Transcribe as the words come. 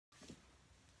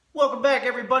Welcome back,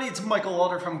 everybody. It's Michael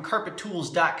Walter from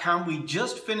carpettools.com. We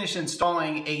just finished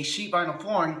installing a sheet vinyl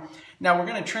flooring. Now we're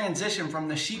going to transition from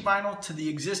the sheet vinyl to the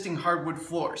existing hardwood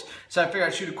floors. So I figured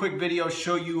I'd shoot a quick video,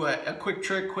 show you a quick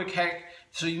trick, quick hack,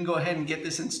 so you can go ahead and get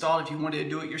this installed if you wanted to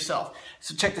do it yourself.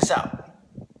 So check this out.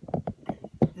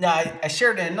 Now, I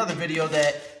shared in another video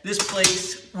that this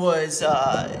place was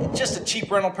just a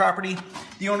cheap rental property.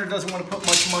 The owner doesn't want to put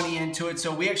much money into it,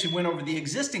 so we actually went over the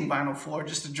existing vinyl floor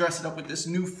just to dress it up with this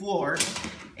new floor.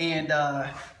 And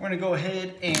we're going to go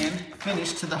ahead and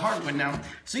finish to the hardwood now.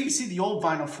 So you can see the old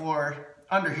vinyl floor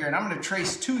under here, and I'm going to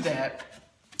trace to that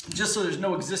just so there's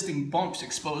no existing bumps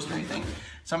exposed or anything.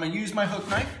 So I'm going to use my hook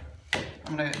knife.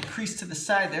 I'm going to crease to the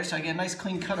side there so I get a nice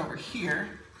clean cut over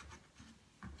here.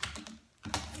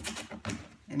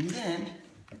 And then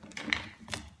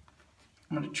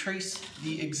I'm going to trace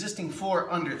the existing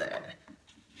floor under that.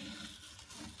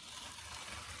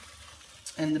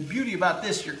 And the beauty about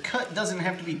this, your cut doesn't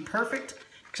have to be perfect,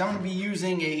 because I'm going to be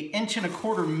using a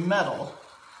 1.25 inch metal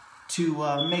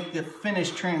to make the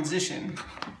finish transition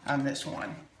on this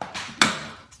one.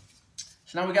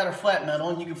 So now we got our flat metal,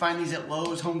 and you can find these at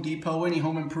Lowe's, Home Depot, any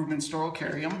home improvement store will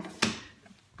carry them.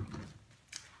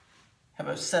 Have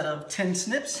a set of 10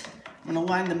 snips. I'm going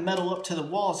to line the metal up to the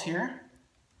walls here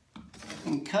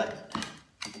and cut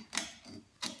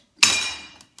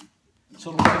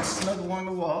so it'll fit snug along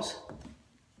the walls.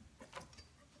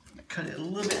 Cut it a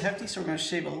little bit hefty, so we're going to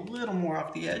shave a little more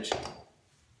off the edge.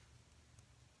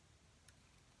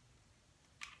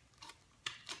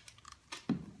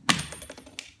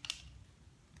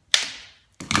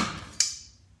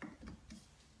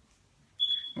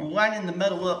 We're lining the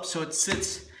metal up so it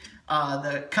sits.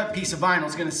 The cut piece of vinyl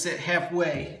is going to sit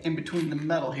halfway in between the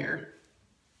metal here.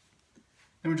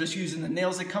 And we're just using the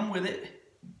nails that come with it.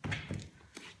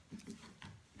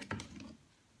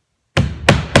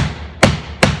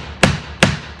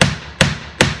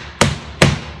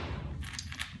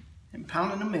 And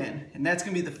pounding them in. And that's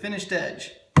going to be the finished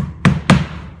edge.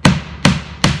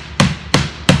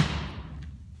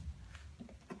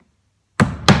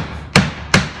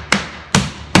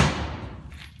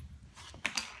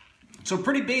 So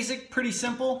pretty basic, pretty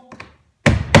simple.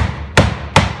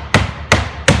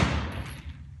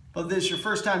 But if this is your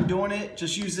first time doing it,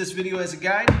 just use this video as a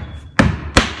guide.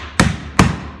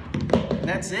 And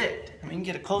that's it. I mean, you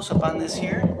can get a close-up on this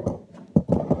here.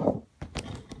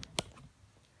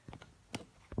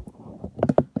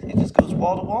 It just goes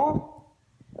wall to wall.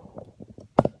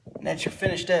 And that's your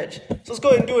finished edge. So let's go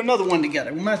ahead and do another one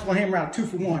together. We might as well hammer out 2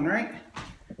 for 1, right?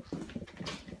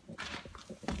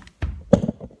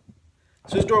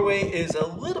 So this doorway is a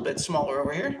little bit smaller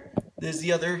over here. There's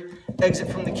the other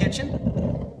exit from the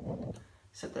kitchen.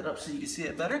 Set that up so you can see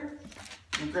it better.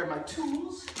 I'm gonna grab my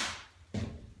tools.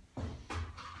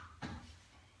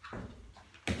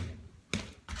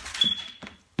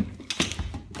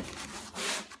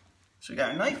 So we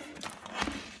got our knife.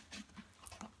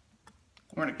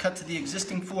 We're gonna cut to the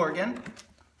existing floor again.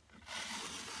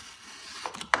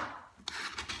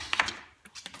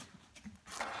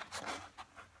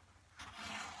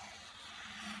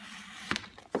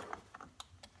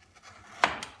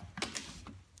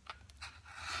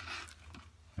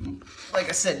 Like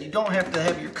I said, you don't have to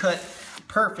have your cut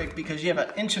perfect because you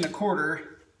have 1.25 inch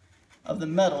of the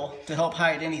metal to help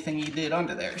hide anything you did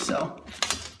under there. So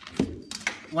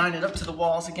line it up to the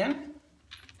walls again.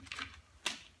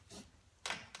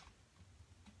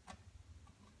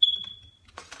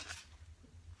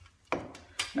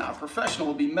 Now a professional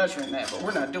will be measuring that, but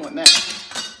we're not doing that.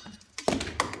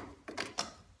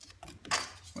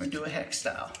 We're going to do a hex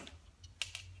style.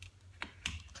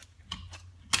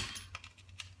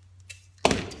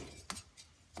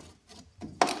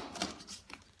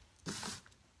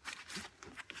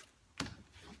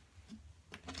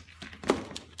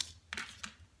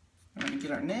 Get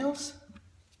our nails.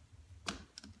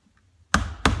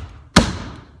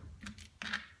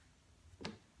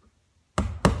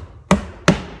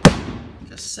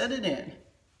 Just set it in.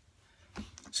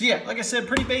 So yeah, like I said,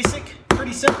 pretty basic,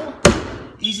 pretty simple,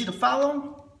 easy to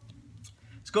follow.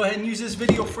 Let's go ahead and use this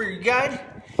video for your guide.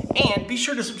 And be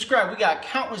sure to subscribe. We got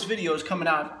countless videos coming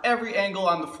out of every angle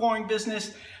on the flooring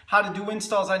business, how to do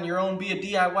installs on your own, be a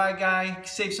DIY guy,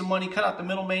 save some money, cut out the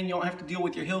middleman, you don't have to deal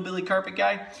with your hillbilly carpet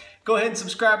guy. Go ahead and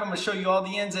subscribe. I'm going to show you all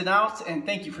the ins and outs, and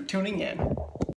thank you for tuning in.